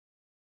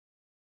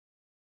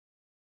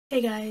Hey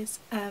guys,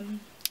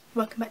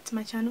 welcome back to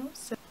my channel.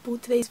 So for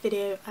today's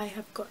video I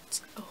have got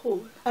a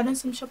haul. I've done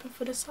some shopping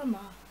for the summer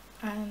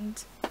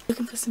and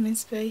looking for some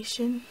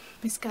inspiration.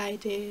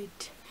 Misguided,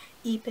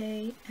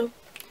 eBay,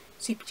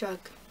 Superdrug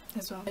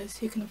as well.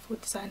 Who can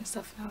afford designer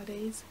stuff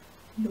nowadays?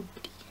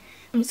 Nobody.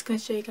 I'm just going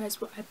to show you guys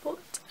what I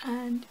bought,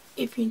 and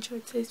if you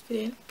enjoyed today's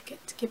video don't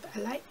forget to give it a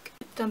like.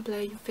 Down below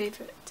your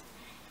favourite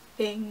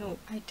thing or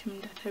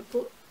item that I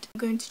bought. I'm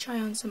going to try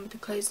on some of the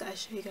clothes that I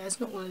show you guys,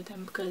 not all of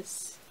them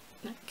because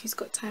who's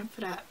got time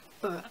for that,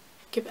 but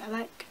give it a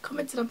like,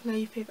 comment down below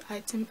your favourite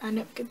item, and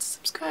don't forget to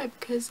subscribe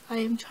because I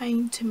am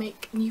trying to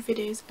make new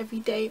videos every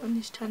day on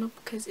this channel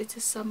because it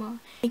is summer.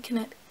 Making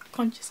a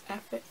conscious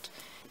effort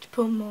to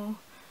put more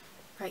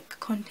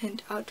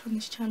content out on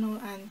this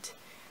channel, and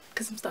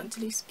because I'm starting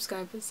to lose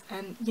subscribers,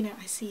 and you know,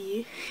 I see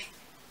you,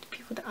 the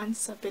people that aren't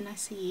subbing, I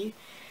see you,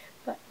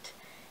 but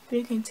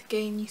we're going to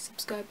gain new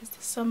subscribers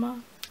this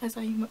summer as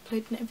I am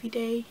uploading every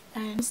day.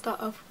 And I'll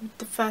start off with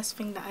the first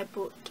thing that I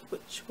bought,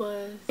 which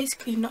was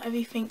basically not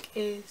everything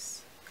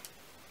is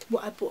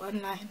what I bought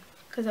online,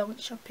 because I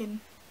went shopping,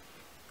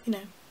 you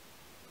know,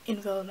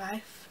 in real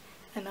life,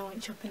 and I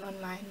went shopping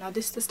online. Now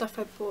this is the stuff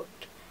I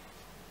bought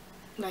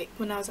like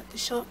when I was at the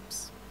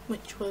shops,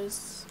 which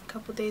was a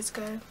couple of days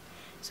ago.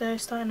 So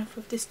starting off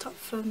with this top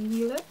from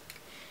New Look,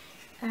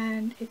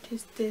 and it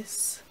is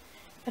this,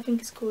 I think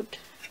it's called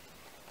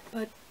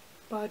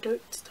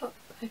Bardot top.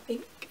 I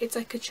think it's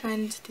like a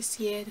trend this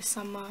year, this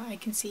summer. I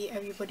can see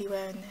everybody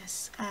wearing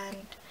this,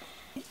 and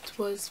it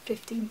was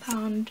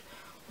 £15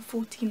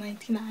 or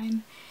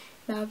 $14.99.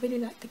 Now I really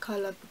like the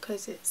colour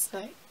because it's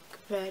like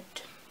red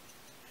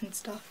and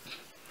stuff,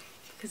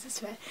 because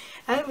it's red.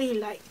 I don't really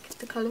like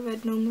the colour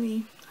red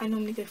normally. I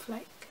normally go for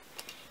like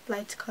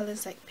lighter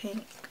colours like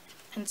pink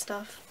and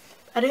stuff.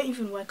 I don't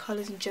even wear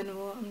colours in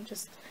general.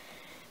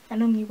 I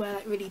normally wear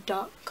like really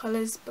dark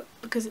colours, but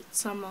because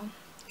it's summer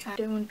I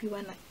don't want to be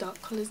wearing like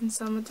dark colours in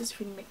summer. It doesn't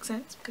really make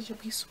sense because you'll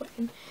be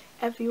sweating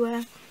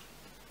everywhere.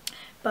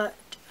 But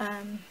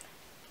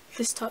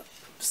this top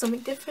is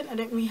something different. I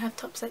don't really have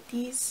tops like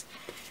these.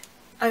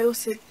 I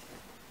also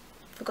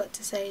forgot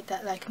to say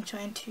that I'm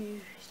trying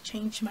to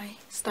change my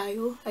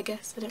style, I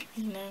guess. I don't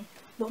really know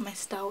what my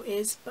style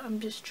is, but I'm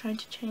just trying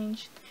to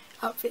change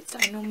outfits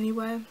that I normally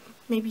wear.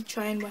 Maybe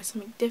try and wear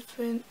something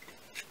different.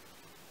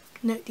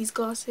 Note these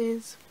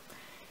glasses.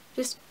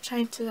 Just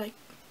trying to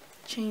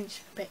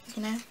change a bit,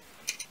 you know,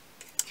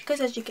 because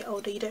as you get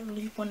older you don't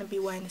really want to be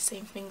wearing the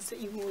same things that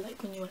you wore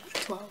when you were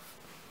 12.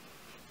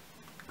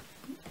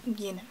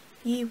 You know,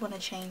 you want to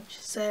change.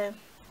 So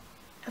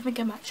I think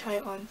I might try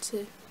it on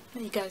to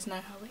let you guys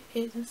know how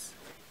it is.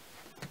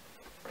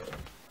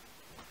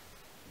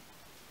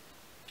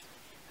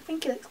 I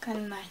think it looks kind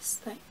of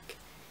nice.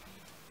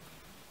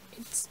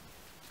 It's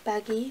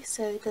baggy,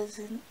 so it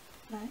doesn't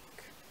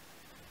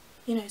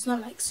you know, it's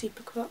not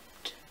super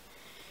cropped.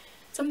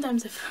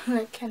 Sometimes I feel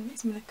like Ken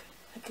makes me look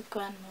like a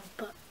grandma,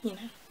 but you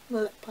know,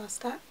 we'll look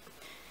past that.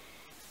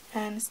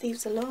 And the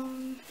sleeves are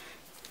long.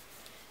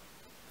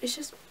 It's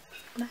just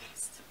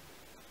nice.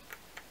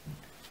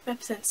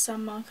 Represents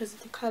summer because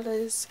of the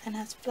colours, and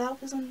has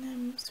flowers on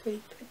them. It's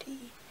really pretty.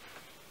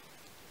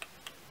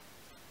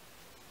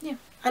 Yeah,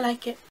 I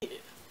like it.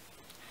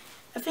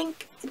 I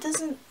think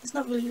it's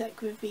not really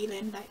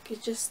revealing,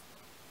 it's just,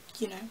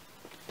 you know,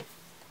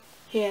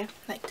 here,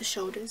 the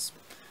shoulders.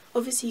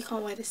 Obviously you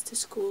can't wear this to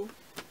school.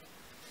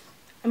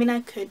 I mean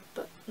I could,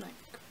 but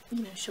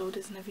you know,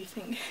 shoulders and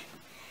everything.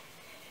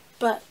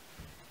 But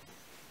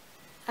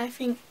I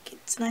think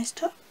it's a nice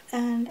top,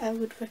 and I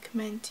would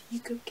recommend you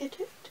go get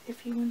it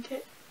if you want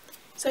it.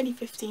 It's only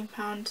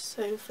 £15,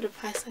 so for the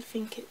price I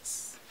think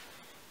it's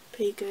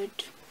pretty good.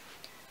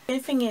 The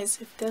only thing is,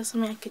 if there was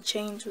something I could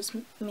change, was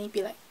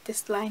maybe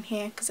this line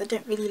here, because I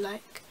don't really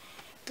like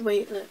the way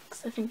it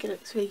looks. I think it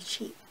looks really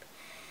cheap.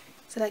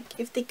 So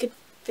if they could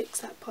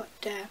fix that part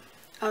there,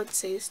 I would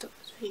say this top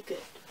was really good.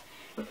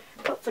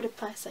 But for the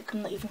price,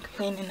 I'm not even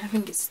complaining. I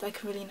think it's a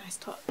really nice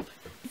top.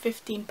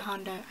 £15,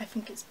 I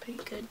think it's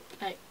pretty good,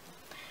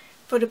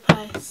 for the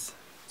price.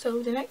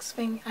 So the next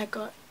thing I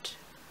got,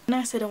 and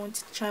I said I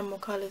wanted to try more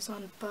colours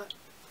on, but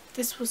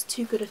this was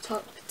too good a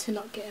top to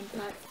not get in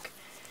black.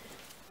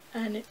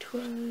 And it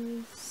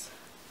was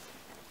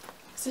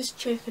this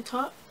choker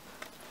top.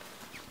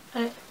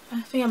 I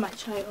think I might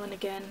try it on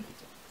again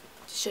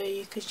to show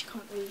you, because you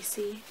can't really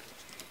see.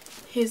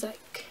 Here's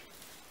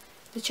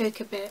the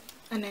choker bit,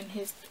 and then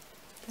here's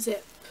the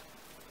zip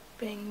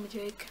being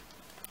majig.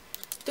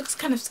 Looks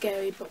kind of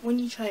scary, but when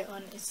you try it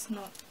on it's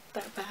not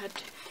that bad.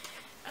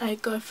 I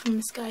got it from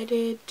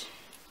Misguided.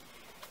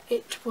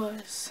 It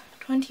was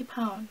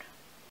 £20.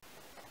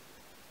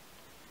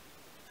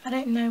 I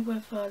don't know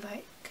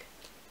whether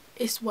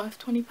it's worth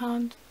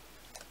 £20,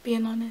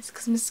 being honest,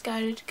 because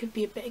Misguided could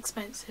be a bit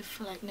expensive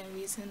for no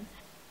reason.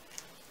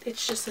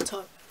 It's just a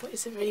top, but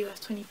is it really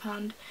worth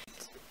 £20?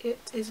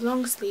 It is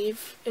long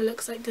sleeve. It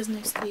looks like there's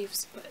no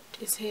sleeves, but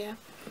it's here.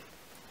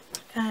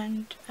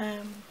 And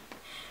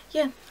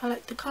yeah, I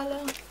like the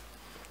colour.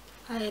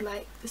 I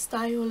like the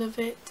style of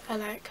it. I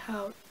like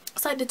how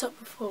it's like the top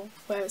before,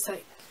 where it's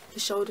the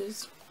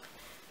shoulders.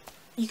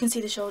 You can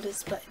see the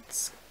shoulders, but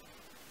it's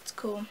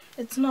cool.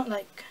 It's not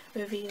like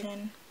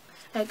revealing.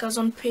 Like I was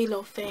on Pretty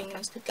Little Thing and I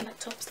was looking at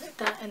tops like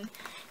that, and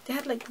they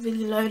had like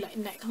really low like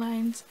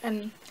necklines,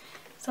 and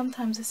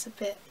sometimes it's a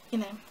bit, you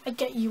know, I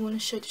get you want to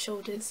show the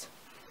shoulders,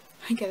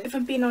 I get it. If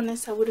I'm being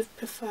honest, I would have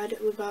preferred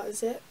it without a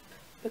zip,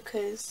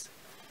 because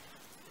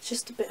it's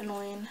just a bit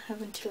annoying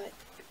having to like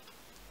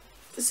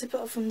zip it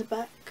off from the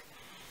back.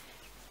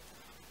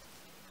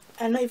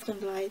 I'm not even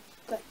gonna lie,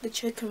 like the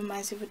choker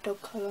reminds me of a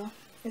dog collar.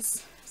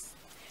 It's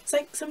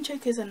like some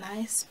chokers are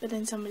nice, but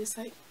then some are just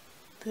like,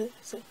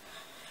 so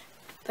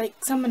like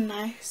some are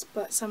nice,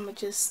 but some are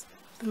just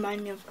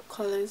remind me of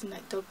collars and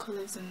like dog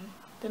collars, and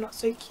they're not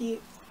so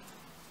cute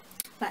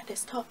like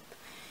this top.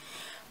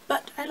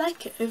 But I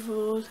like it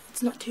overall.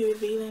 It's not too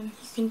revealing.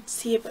 You can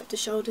see above the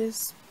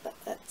shoulders, but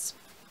that's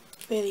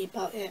really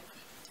about it.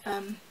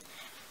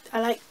 I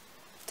like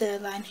the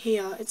line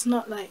here. It's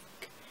not like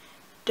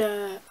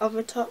the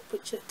other top,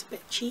 which looked a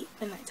bit cheap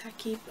and like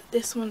tacky, but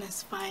this one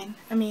is fine.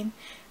 I mean,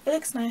 it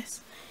looks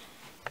nice.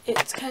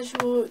 It's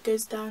casual. It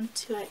goes down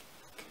to like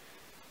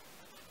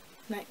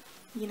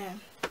you know,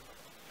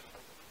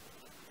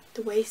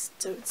 the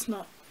waist, so it's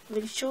not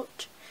really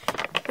short,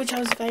 which I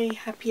was very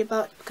happy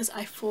about, because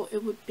I thought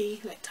it would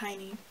be like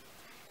tiny,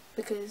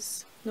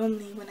 because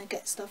normally when I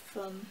get stuff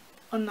from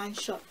online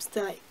shops,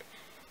 they're like,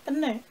 I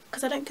don't know,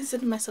 because I don't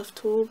consider myself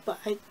tall, but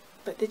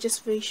they're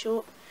just really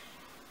short.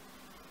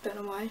 Don't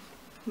know why.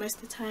 Most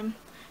of the time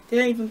they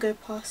don't even go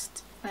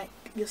past like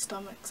your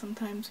stomach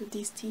sometimes with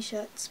these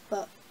t-shirts,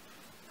 but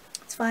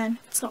it's fine.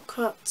 It's not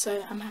cropped,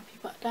 so I'm happy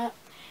about that.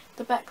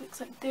 The back looks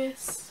like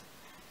this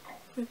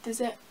with the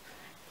zip,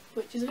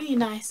 which is really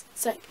nice.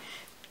 It's like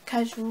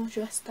casual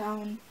dress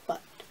down,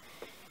 but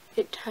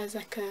it has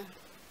like a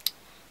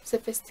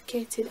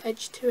sophisticated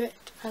edge to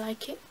it. I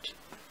like it,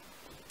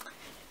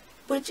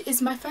 which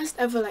is my first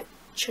ever like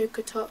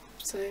choker top,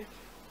 so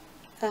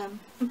I'm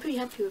pretty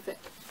happy with it,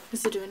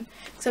 considering,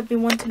 because I've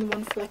been wanting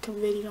one for like a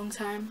really long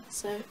time.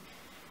 So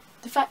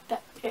the fact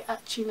that it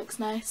actually looks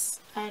nice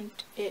and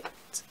it,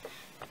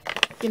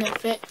 you know,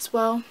 fits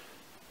well,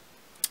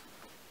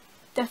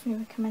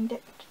 definitely recommend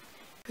it.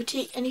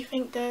 Critique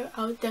anything though,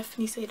 I would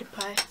definitely say the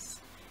price,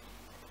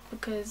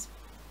 because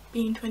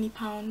being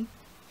 £20,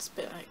 it's a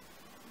bit like,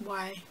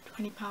 why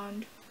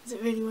 £20? Is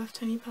it really worth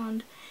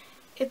 £20?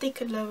 If they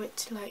could lower it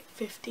to like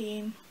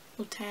 15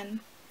 or 10,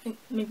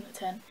 maybe not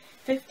 10,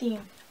 15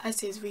 I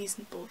say is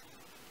reasonable,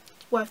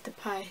 worth the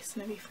price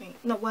and everything,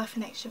 not worth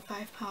an extra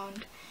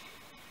 £5.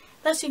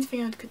 That's the only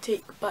thing I'd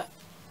critique, but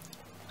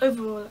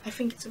overall I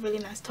think it's a really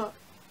nice top.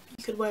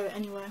 You could wear it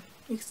anywhere,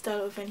 you could style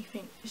it with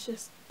anything, it's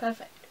just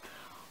perfect,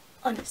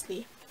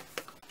 honestly.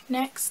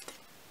 Next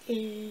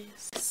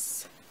is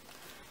this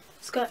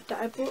skirt that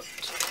I bought.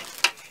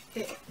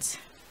 It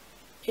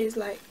is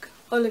like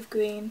olive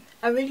green.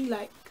 I really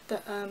like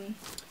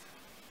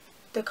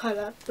the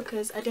colour,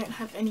 because I don't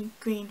have any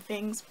green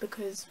things,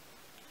 because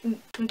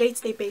on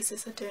day-to-day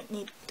basis I don't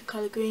need the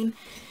colour green,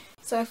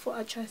 so I thought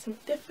I'd try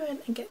something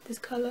different and get this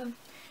colour.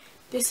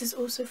 This is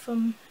also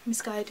from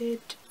MISSGUIDED,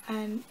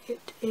 and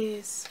it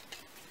is,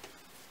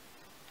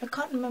 I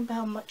can't remember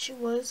how much it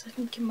was. I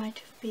think it might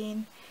have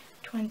been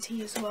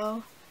 20 as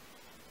well.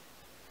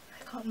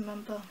 I can't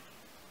remember.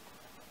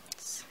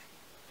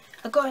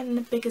 I got it in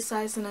a bigger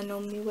size than I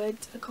normally would.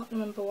 I can't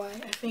remember why.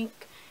 I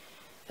think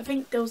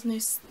there was no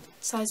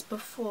size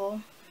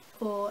before,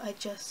 or I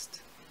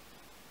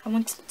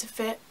wanted it to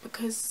fit,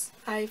 because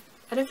I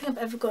don't think I've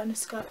ever gotten a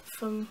skirt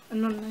from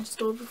an online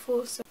store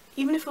before, so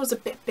even if it was a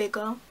bit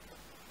bigger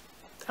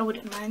I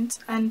wouldn't mind.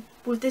 And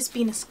with this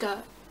being a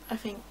skirt, I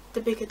think the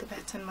bigger the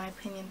better in my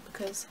opinion,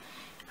 because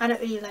I don't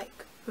really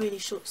like really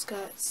short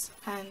skirts,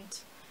 and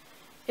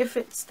if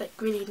it's like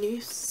really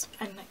loose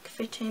and like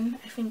fitting,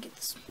 I think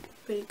it's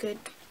really good.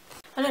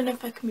 I don't know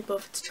if I can be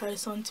bothered to try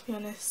this on, to be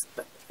honest,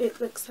 but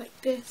it looks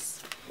like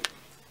this,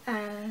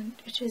 and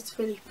it is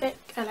really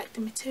thick. I like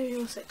the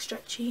material, it's like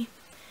stretchy.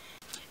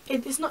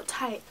 It's not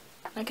tight,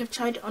 like I've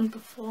tried it on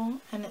before,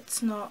 and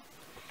it's not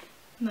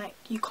like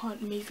you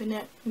can't move in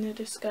it. You know,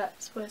 the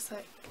skirts where it's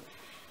like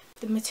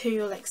the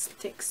material like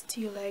sticks to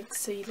your legs,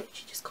 so you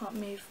literally just can't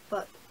move,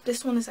 but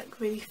this one is like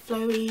really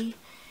flowy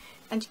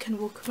and you can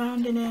walk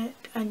around in it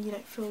and you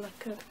don't feel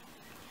like a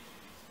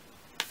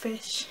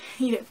fish.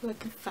 You don't feel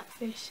like a fat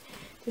fish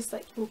just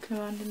like walking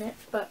around in it.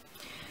 But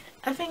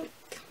I think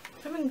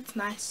it's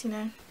nice, you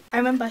know. I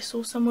remember I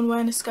saw someone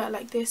wearing a skirt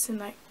like this in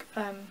like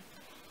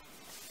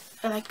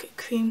a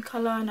cream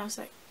colour, and I was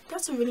like,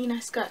 that's a really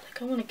nice skirt,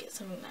 like I want to get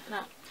something like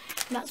that,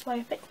 and that's why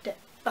I picked it.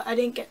 But I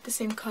didn't get the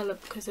same colour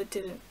because I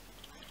don't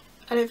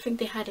think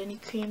they had any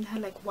cream. They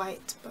had like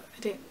white, but I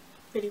didn't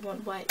really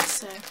want white,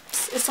 so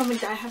it's something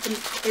that I haven't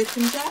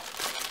opened yet.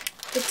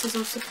 This is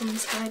also from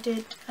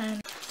MISSGUIDED,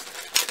 and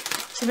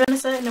to be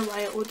honest I don't know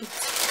why I ordered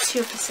two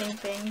of the same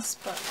things,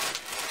 but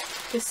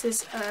this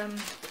is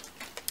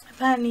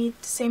apparently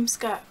the same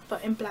skirt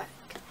but in black.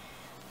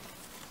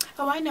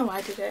 Oh, I know why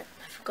I did it,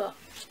 I forgot,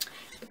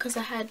 because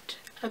I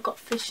got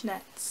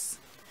fishnets.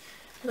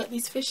 I got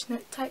these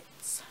fishnet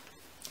tights,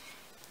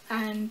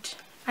 and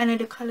I know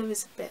the colour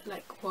is a bit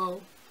like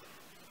whoa,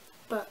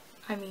 but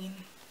I mean,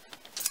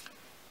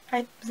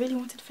 I really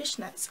wanted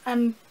fishnets,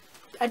 and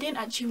I didn't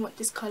actually want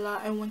this colour.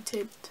 I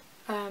wanted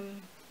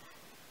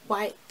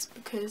white,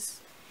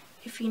 because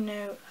if you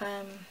know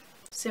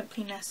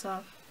Simply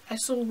Nessa, I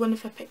saw one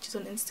of her pictures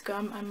on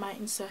Instagram, I might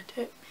insert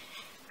it,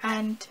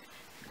 and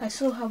I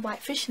saw her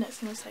white fishnets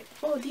and I was like,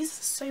 oh, these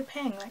are so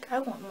paying, like I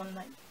want one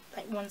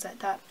like ones like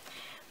that.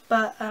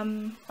 But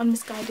on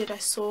Misguided I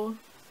saw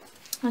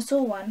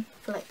one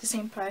for like the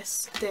same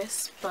price,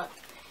 this, but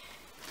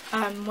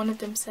one of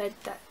them said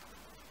that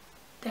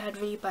they had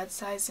really bad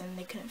size and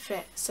they couldn't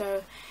fit,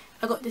 so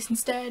I got this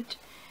instead.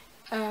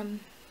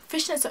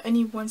 Fishnets are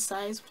only one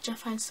size, which I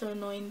find so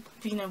annoying.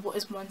 You know, what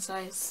is one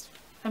size?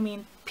 I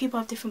mean, people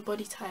have different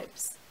body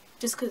types.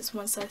 Just because it's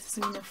one size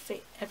doesn't mean it'll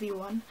fit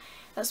everyone.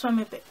 That's why I'm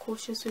a bit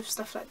cautious with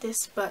stuff like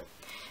this, but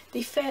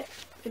they fit,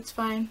 it's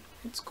fine,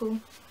 it's cool.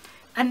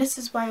 And this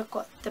is why I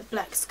got the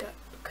black skirt,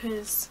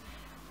 because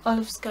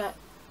olive skirt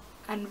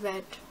and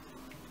red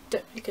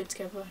don't really go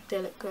together, they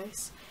look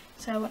gross.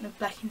 So I went with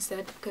black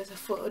instead because I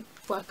thought it would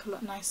work a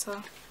lot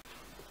nicer.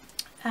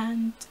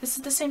 And this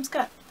is the same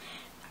skirt,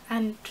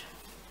 and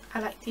I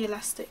like the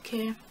elastic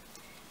here,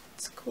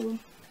 it's cool.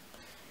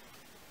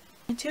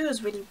 The material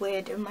is really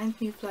weird, it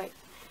reminds me of like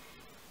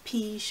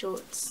PE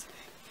shorts,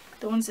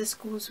 the ones the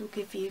schools will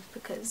give you,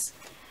 because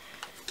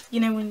you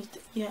know when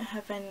you don't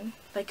have any,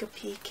 like a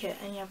PE kit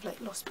and you have like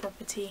lost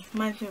property.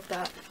 Reminds me of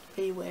that,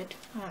 really weird,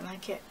 I don't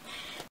like it.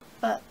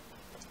 But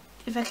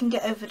if I can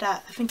get over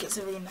that, I think it's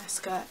a really nice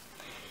skirt.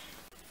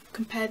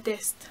 Compare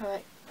this to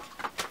like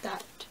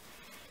that,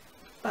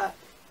 but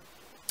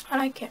I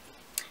like it.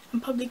 I'm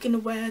probably gonna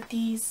wear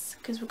these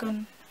because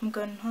I'm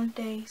going on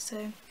holiday,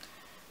 so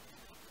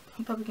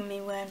I'm probably gonna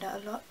be wearing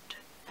that a lot.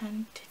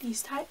 And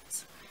these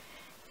tights.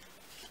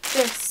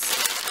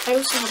 This, I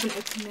also haven't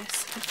opened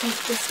this. I think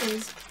this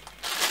is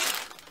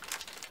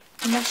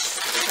mesh.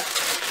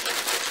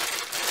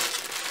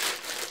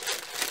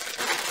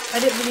 I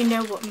didn't really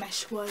know what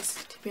mesh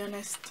was, to be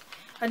honest.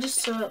 I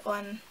just saw it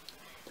on,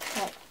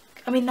 like,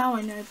 I mean now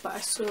I know, but I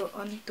saw it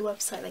on the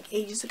website like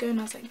ages ago and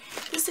I was like,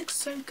 this looks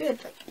so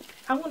good, like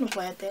I want to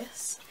wear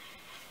this.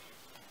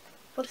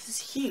 But this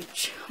is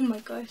huge, oh my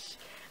gosh.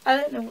 I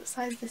don't know what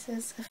size this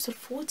is. It's a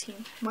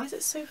 14. Why is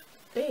it so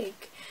big?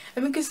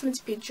 I think it's meant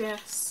to be a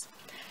dress,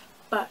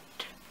 but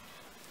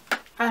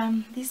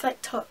these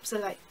like tops are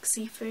like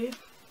see-through,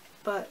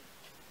 but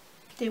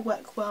they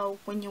work well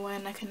when you're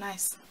wearing like a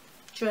nice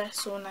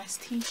dress or a nice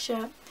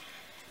t-shirt,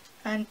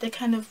 and they're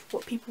kind of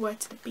what people wear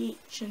to the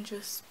beach and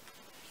just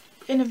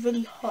in a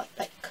really hot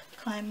like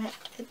climate.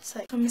 It's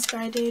like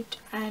Misguided,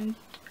 and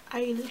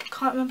I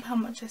can't remember how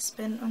much I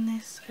spent on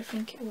this. I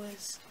think it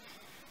was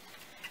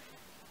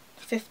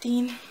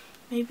 15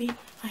 maybe,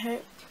 I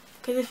hope,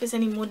 because if it's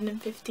any more than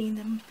 15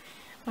 then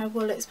my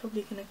wallet is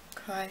probably gonna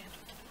cry.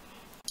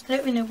 I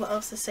don't really know what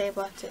else to say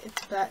about it.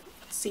 It's black,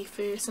 it's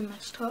see-through, it's a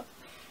mesh top.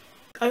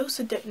 I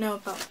also don't know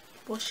about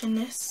washing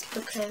this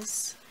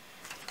because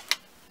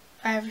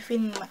I have a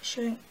feeling it might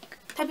shrink.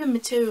 The type of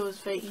material is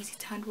very easy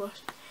to hand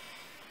wash.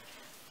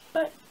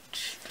 But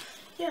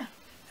yeah,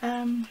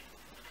 I'm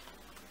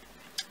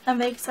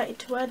very excited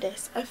to wear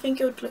this. I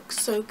think it would look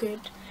so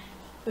good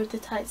with the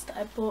tights that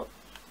I bought.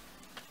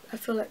 I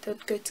feel like they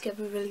would go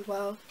together really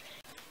well.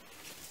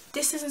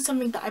 This isn't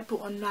something that I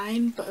bought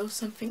online, but it was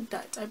something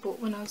that I bought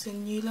when I was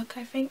in New Look,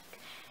 I think.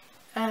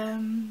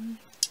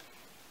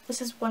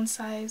 This is one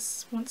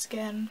size once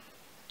again,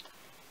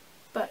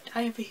 but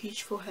I have a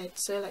huge forehead,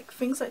 so like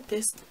things like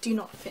this do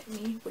not fit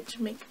me, which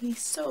make me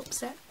so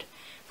upset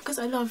because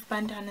I love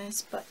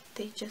bandanas, but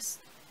they just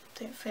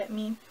don't fit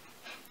me.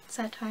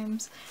 Sad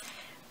times.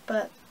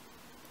 But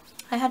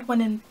I had one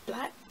in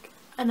black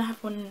and I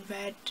have one in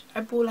red.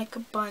 I bought like a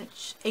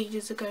bunch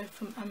ages ago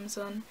from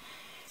Amazon,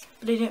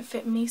 but they didn't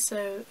fit me,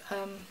 so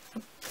I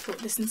bought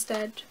this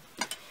instead.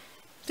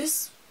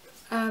 This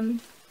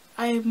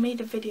I made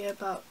a video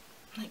about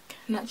like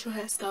natural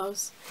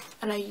hairstyles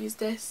and I used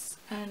this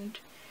and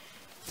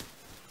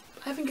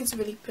I think it's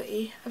really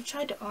pretty. I've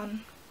tried it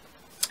on.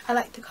 I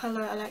like the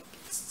colour, I like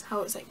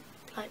how it's like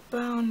light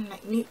brown,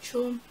 like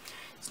neutral.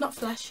 It's not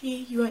flashy,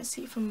 you won't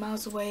see it from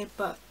miles away,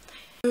 but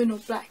maroon or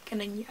black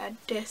and then you add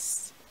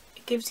this,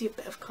 it gives you a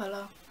bit of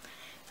colour.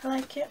 I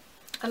like it.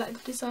 I like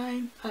the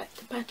design, I like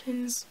the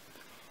patterns.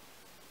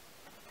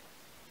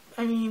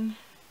 I mean,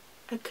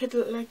 I could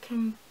look like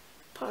I'm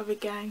part of a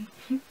gang,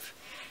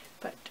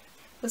 but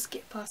let's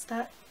get past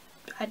that.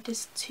 Add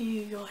this to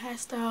your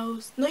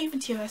hairstyles, not even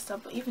to your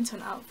hairstyle, but even to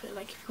an outfit.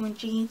 Like if you're in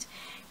jeans,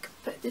 you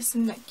could put this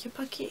in like your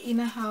pocket. You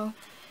know how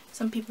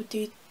some people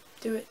do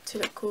it to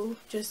look cool.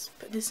 Just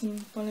put this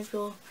in one of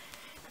your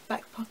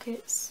back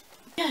pockets.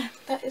 Yeah,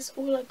 that is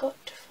all I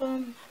got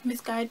from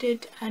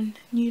Misguided and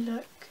New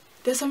Look.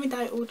 There's something that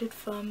I ordered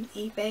from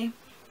eBay.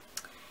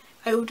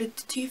 I ordered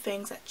 2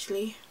 things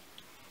actually.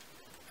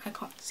 I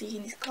can't see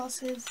in these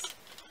glasses.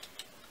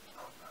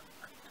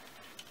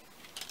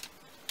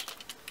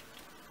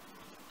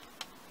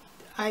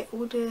 I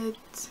literally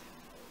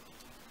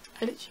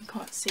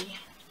can't see.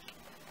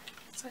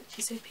 It's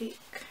actually so peak.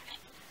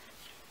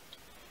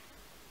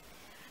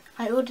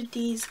 I ordered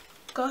these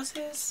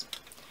glasses.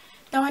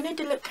 Now I know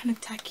they look kind of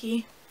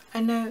tacky.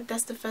 I know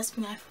that's the first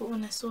thing I thought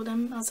when I saw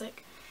them. I was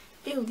like,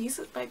 ew, these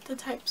are like the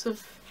types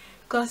of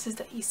glasses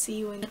that you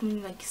see when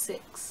you're like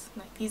 6,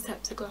 like these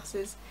types of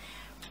glasses.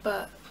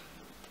 But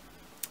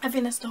I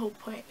think that's the whole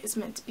point. It's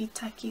meant to be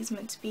tacky, it's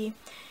meant to be,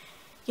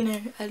 you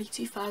know, early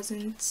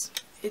 2000s.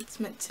 It's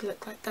meant to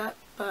look like that,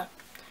 but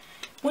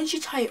once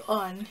you try it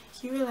on,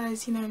 you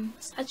realise, you know,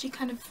 it's actually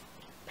kind of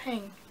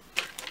paying,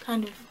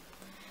 kind of,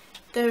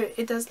 though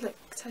it does look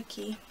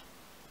tacky.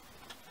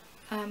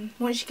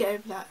 Once you get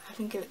over that, I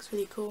think it looks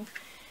really cool.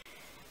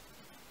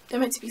 They're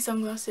meant to be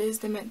sunglasses,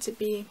 they're meant to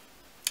be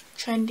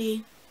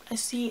trendy. I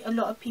see a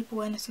lot of people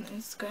wearing this on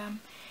Instagram,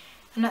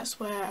 and that's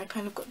where I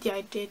kind of got the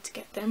idea to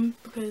get them,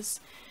 because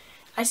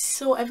I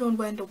saw everyone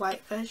wearing the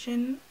white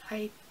version.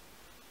 I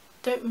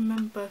don't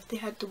remember if they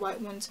had the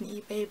white ones on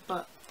eBay,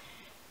 but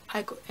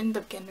I ended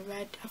up getting the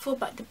red. I thought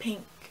about the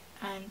pink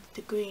and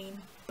the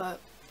green, but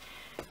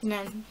you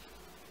know,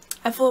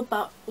 I thought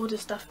about all the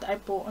stuff that I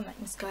bought on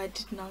like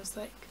MISSGUIDED, and I was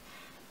like,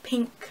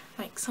 pink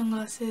like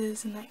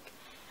sunglasses and like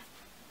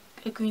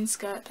a green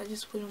skirt, that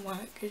just wouldn't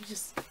work. It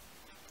just,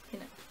 you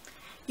know,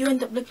 you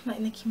end up looking like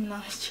Nicki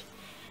Minaj,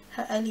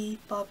 her early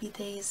Barbie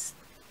days.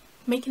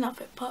 Make an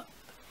outfit pop.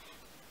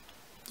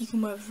 You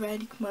can wear with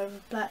red, you can wear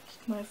with black, you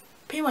can wear with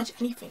pretty much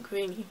anything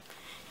really,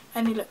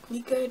 and they look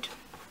really good.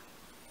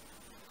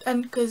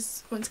 And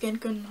because once again,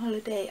 going on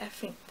holiday, I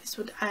think this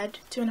would add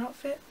to an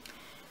outfit,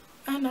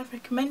 and I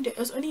recommend it. It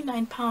was only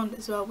 £9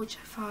 as well, which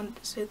I found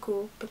so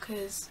cool,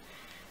 because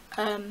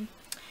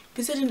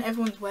considering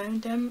everyone's wearing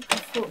them, I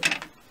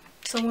thought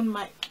someone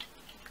might,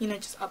 you know,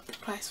 just up the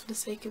price for the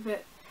sake of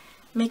it,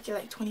 make it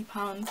like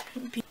 £20.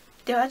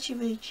 They're actually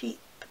really cheap,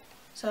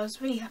 so I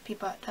was really happy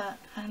about that,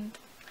 and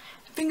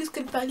I think it's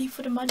good value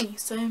for the money,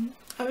 so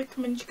I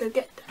recommend you go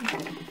get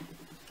them.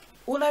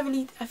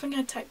 I think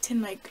I typed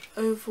in like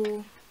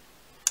oval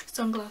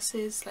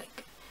sunglasses,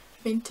 like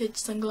vintage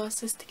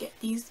sunglasses, to get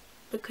these,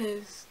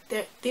 because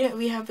they don't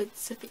really have a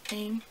specific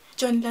name.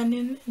 John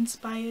Lennon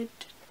inspired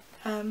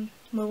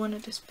were one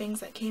of the things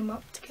that came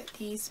up to get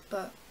these,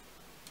 but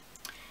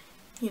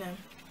you know,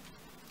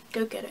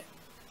 go get it.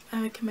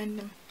 I recommend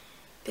them.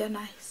 They're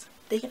nice.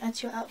 They can add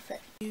to your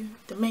outfit.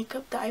 The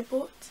makeup that I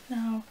bought.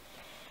 Now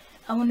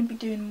I want to be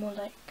doing more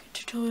like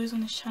tutorials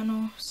on this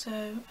channel,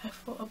 so I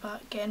thought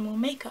about getting more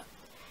makeup,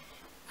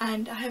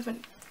 and I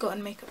haven't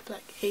gotten makeup for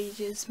like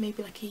ages,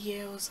 maybe like a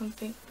year or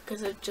something,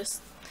 because I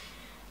just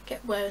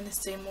get wearing the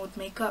same old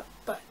makeup.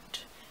 But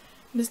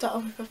I'm going to start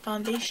off with a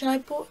foundation I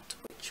bought,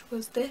 which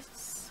was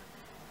this.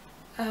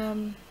 I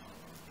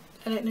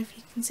don't know if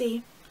you can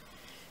see.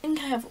 I think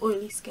I have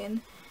oily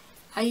skin.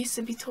 I used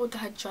to be told I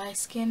had dry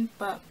skin,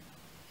 but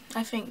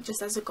I think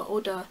just as I got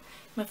older,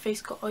 my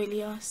face got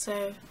oilier.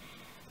 So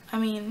I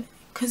mean,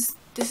 because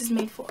this is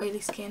made for oily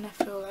skin,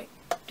 I feel like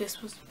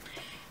this was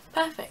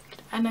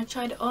perfect, and I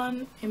tried it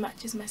on. It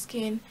matches my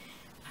skin,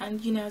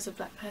 and you know, as a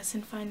black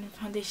person, finding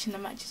foundation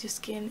that matches your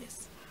skin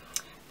is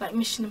like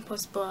mission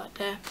impossible out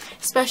there,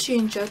 especially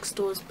in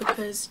drugstores,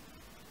 because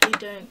they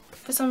don't,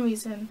 for some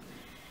reason,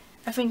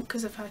 I think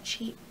because of how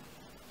cheap,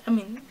 I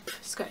mean,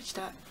 scratch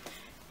that,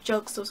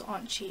 drugstores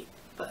aren't cheap.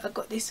 But I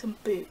got this from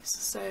Boots,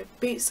 so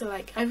Boots are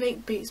like, I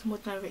rate Boots more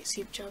than I rate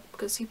Superdrug,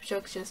 because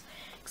Superdrug is just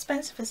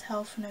expensive as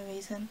hell for no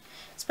reason,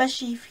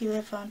 especially if you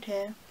live around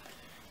here.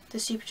 The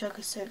Superdrug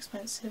is so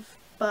expensive,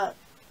 but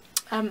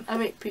I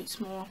rate Boots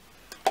more.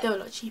 They're a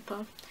lot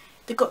cheaper.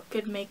 They got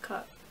good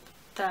makeup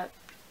that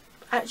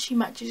actually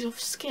matches your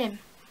skin.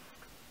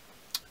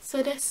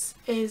 So this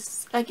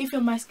is, like, if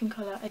you're my skin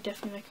colour, I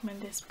definitely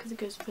recommend this, because it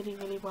goes really,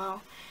 really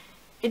well.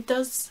 It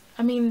does,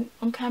 I mean,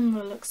 on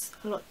camera it looks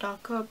a lot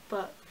darker,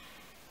 but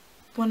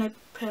when I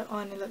put it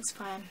on, it looks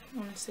fine,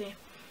 honestly.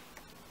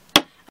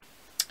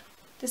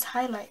 This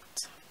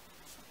highlight,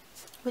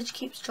 which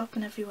keeps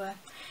dropping everywhere.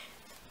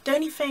 The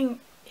only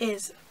thing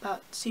is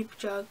about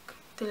Superdrug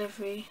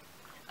delivery,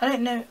 I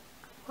don't know,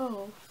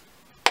 whoa,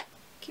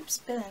 keep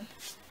spilling.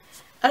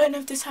 I don't know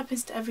if this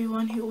happens to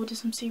everyone who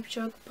orders from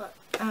Superdrug, but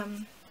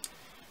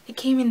it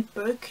came in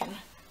broken.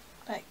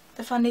 Like,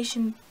 the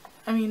foundation,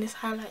 I mean, this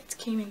highlight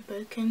came in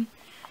broken.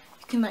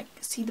 You can like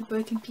see the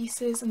broken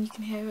pieces, and you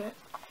can hear it.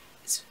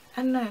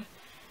 I don't know.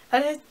 I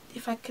don't know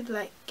if I could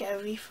like get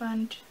a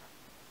refund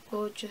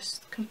or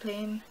just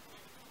complain.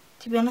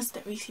 To be honest, I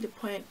don't really see the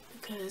point,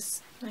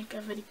 because like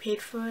I've already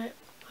paid for it,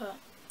 but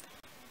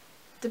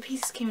the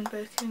pieces came in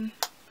broken.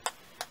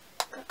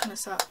 That kind of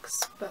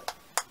sucks. But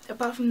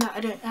apart from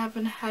that, I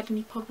haven't had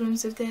any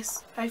problems with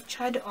this. I've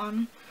tried it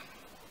on.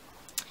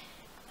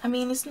 I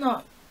mean, it's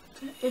not.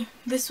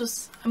 This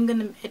was, I'm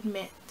gonna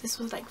admit, this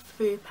was like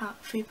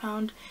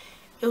 £3.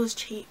 It was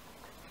cheap,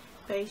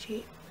 very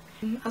cheap.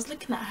 I was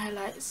looking at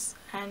highlights,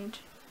 and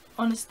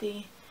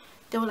honestly,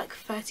 they were like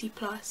 30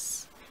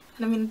 plus,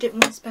 and I mean, I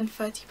didn't want to spend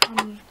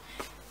 £30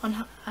 on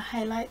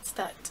highlights.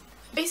 That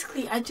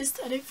basically, I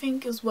don't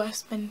think it was worth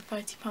spending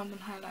 £30 on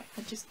highlight.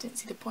 I just didn't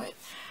see the point.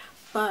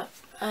 But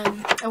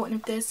I went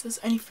with this. It was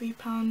only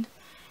 £3.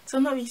 So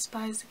I'm not really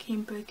surprised it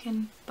came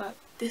broken, but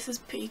this is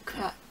pretty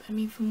crap. I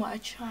mean, from what I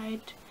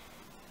tried,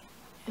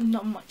 and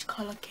not much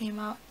colour came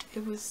out.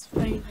 It was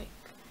very like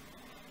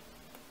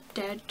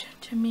dead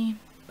to me.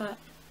 But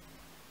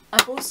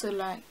I've also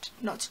learned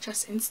not to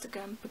trust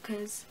Instagram,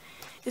 because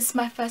this is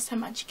my first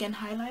time actually getting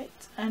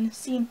highlights, and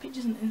seeing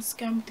pictures on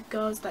Instagram with the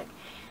girls like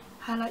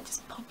highlight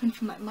just popping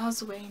from like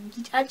miles away, and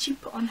you actually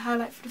put on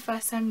highlight for the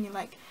first time and you're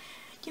like,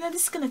 you know,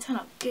 this is gonna turn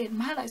out good,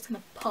 my highlight's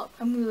gonna pop,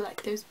 I'm gonna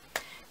like those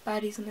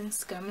baddies on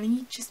Instagram, and then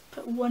you just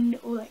put one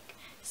little like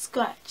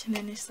scratch and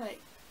then it's like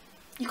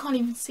you can't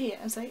even see it.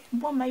 I was like,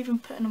 what am I even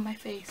putting on my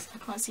face? I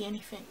can't see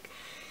anything.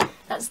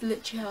 That's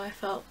literally how I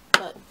felt.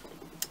 But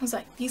I was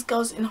like, these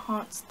girls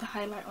enhance the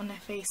highlight on their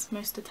face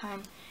most of the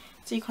time,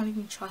 so you can't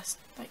even trust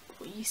like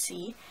what you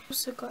see.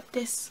 Also got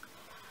this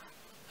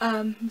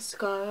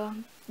mascara.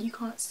 You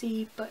can't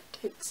see, but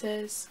it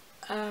says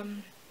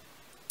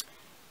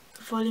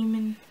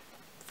volumizing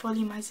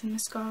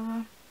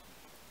mascara.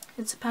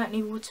 It's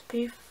apparently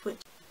waterproof, which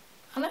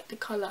I like the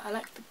colour, I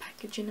like the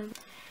packaging of it.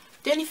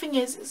 The only thing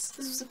is this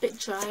was a bit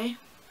dry.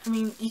 I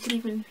mean, you can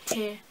even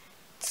hear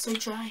it's so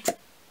dry.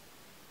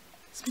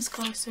 This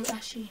mascara is so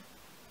ashy.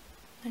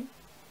 Like,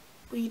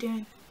 what are you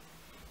doing?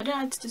 I don't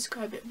know how to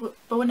describe it, but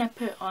when I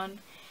put it on,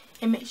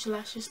 it makes your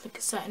lashes look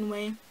a certain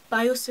way. But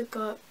I also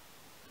got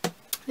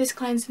this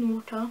cleansing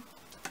water.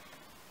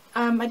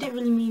 I didn't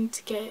really mean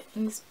to get it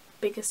in this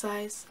bigger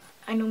size.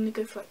 I normally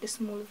go for like the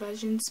smaller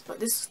versions, but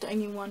this is the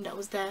only one that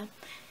was there.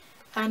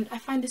 And I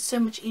find it so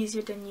much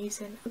easier than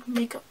using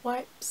makeup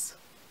wipes,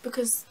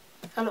 because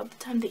a lot of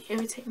the time they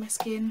irritate my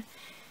skin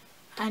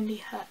and they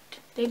hurt.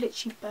 They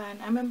literally burn.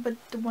 I remember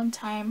the one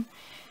time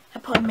I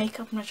put on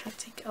makeup and I tried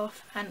to take it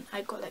off and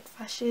I got like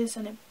rashes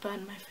and it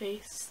burned my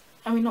face.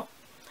 I mean, not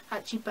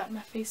actually burnt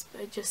my face,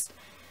 but it just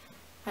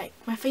like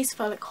my face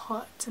felt like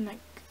hot and like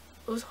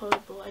it was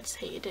horrible. I just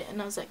hated it,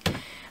 and I was like,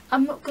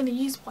 I'm not going to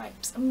use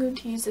wipes, I'm going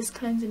to use this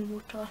cleansing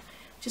water,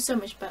 which is so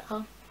much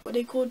better. What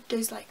they called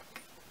those like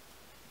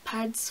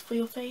pads for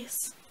your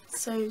face,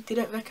 so they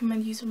don't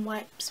recommend using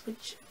wipes,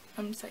 which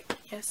I'm just like,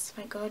 yes,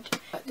 thank God.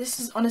 But this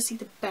is honestly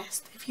the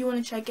best if you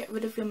want to try to get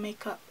rid of your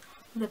makeup.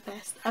 The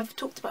best. I've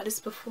talked about this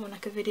before in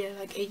like a video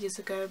like ages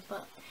ago,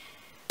 but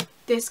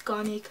this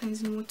Garnier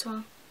cleansing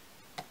water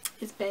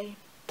is bae.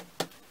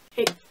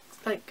 It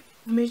like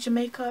removes your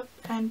makeup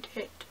and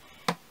it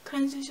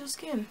cleanses your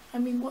skin. I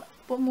mean, what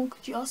more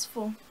could you ask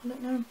for? I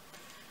don't know.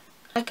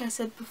 Like I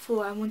said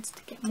before, I wanted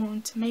to get more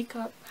into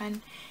makeup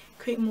and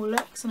create more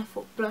looks, and I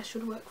thought blush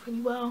would work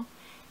really well.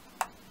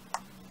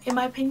 In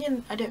my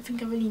opinion, I don't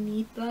think I really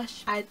need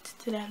blush to add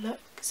to that look,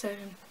 so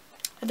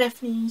I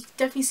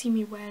definitely see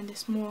me wearing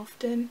this more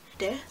often.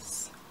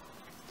 This,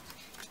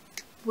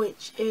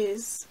 which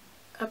is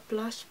a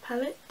blush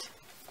palette.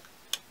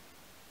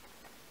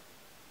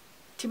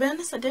 To be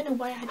honest, I don't know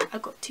why I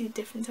got two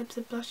different types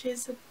of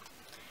blushes.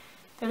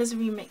 That doesn't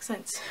really make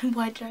sense.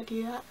 Why did I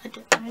do that? I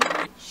don't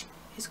know.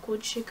 It's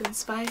called Sugar and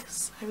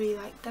Spice. I really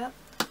like that.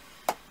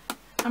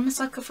 I'm a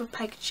sucker for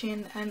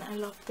packaging, and I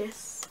love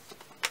this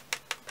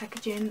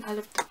packaging. I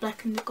love the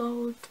black and the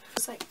gold.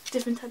 It's like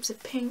different types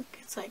of pink.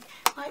 It's like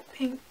light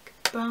pink,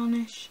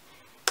 brownish,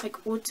 like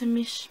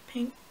autumnish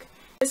pink.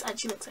 This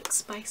actually looks like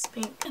spice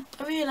pink.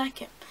 I really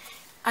like it.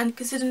 And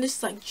considering this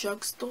is like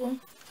drugstore,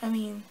 I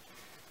mean,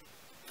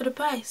 for the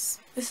price,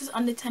 this is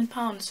under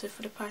 £10, so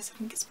for the price I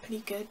think it's pretty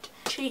good.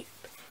 Cheap,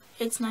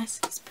 it's nice,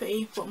 it's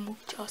pretty. What more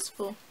could you ask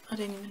for? I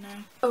don't even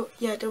know. Oh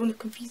yeah, I don't want to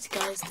confuse you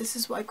guys. This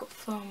is what I got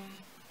from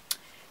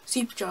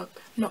Superdrug,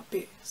 not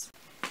Boots.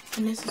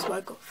 And this is what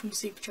I got from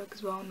Superdrug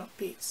as well, not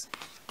Boots.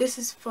 This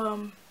is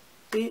from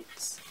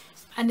Boots,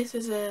 and this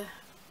is a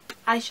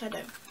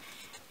eyeshadow.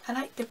 I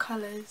like the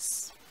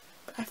colours.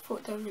 I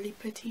thought they were really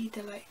pretty.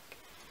 They're like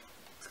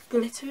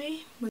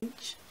glittery,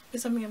 which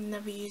is something I've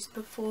never used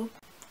before.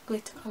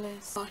 Glitter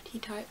colours, party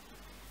type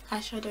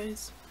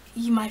eyeshadows.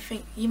 You might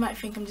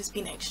think I'm just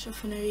being extra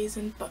for no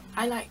reason, but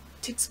I like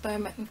to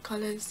experiment with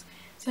colours.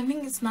 So I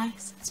think it's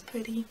nice, it's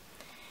pretty.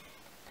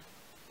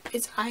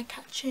 It's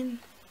eye-catching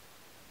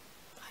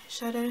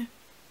eyeshadow.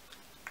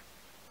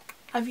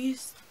 I've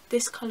used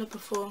this colour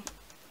before.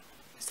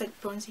 It's like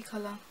bronzy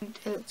colour and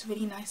it looks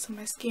really nice on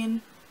my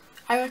skin.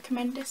 I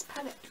recommend this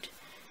palette,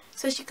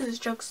 especially because it's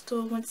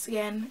drugstore. Once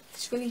again,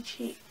 it's really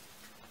cheap,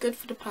 good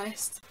for the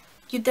price.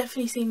 You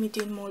definitely see me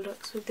doing more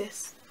looks with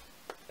this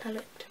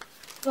palette.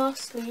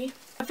 Lastly,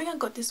 I think I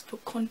got this for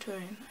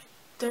contouring. I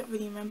don't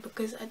really remember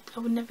because I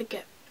would never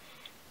get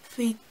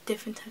 3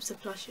 different types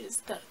of blushes.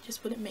 That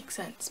just wouldn't make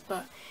sense.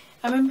 But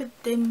I remember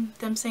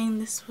them saying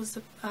this was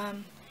the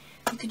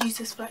you could use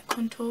this for like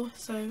contour,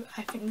 so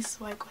I think this is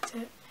why I got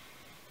it.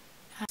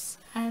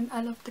 And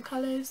I love the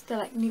colours. They're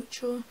like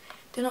neutral.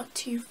 They're not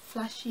too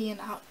flashy and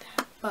out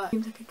there, but it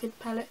seems like a good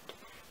palette.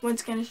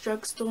 Once again, it's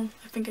drugstore.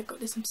 I think I got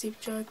this from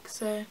Superdrug,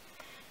 so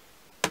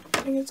I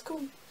think it's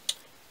cool.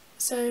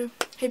 So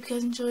hope you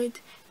guys enjoyed.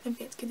 Don't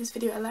forget to give this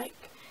video a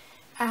like,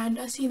 and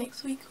I'll see you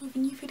next week with a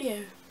new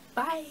video.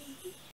 Bye.